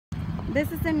This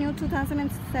is the new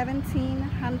 2017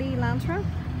 Hyundai Elantra.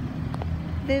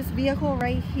 This vehicle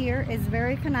right here is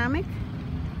very economic.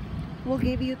 Will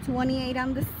give you 28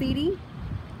 on the city,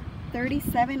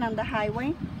 37 on the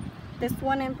highway. This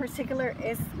one in particular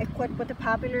is equipped with the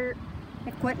popular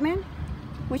equipment,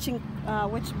 which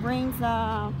brings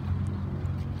a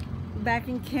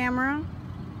backing camera,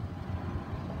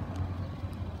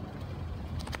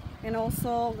 and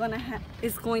also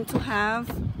is going to have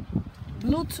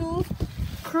Bluetooth,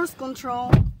 cruise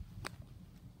control.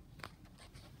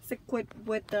 It's equipped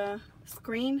with the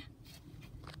screen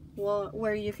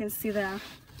where you can see the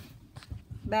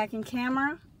backing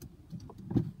camera.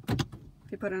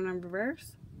 You put it on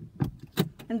reverse.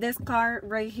 And this car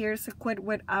right here is equipped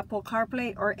with Apple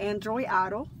CarPlay or Android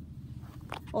Auto.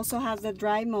 Also has the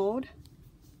drive mode.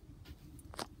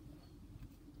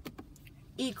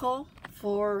 Eco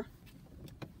for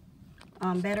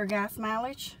better gas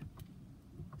mileage.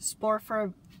 Sport for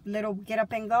a little get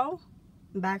up and go.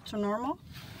 Back to normal.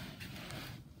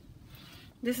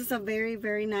 This is a very,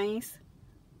 very nice,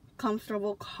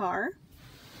 comfortable car.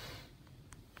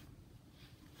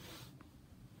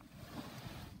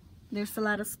 There's a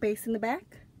lot of space in the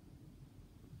back.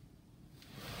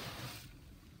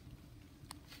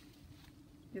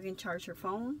 You can charge your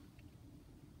phone.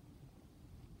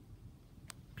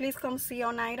 Please come see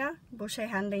Oneida, Boucher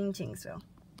Hyundai in Janesville.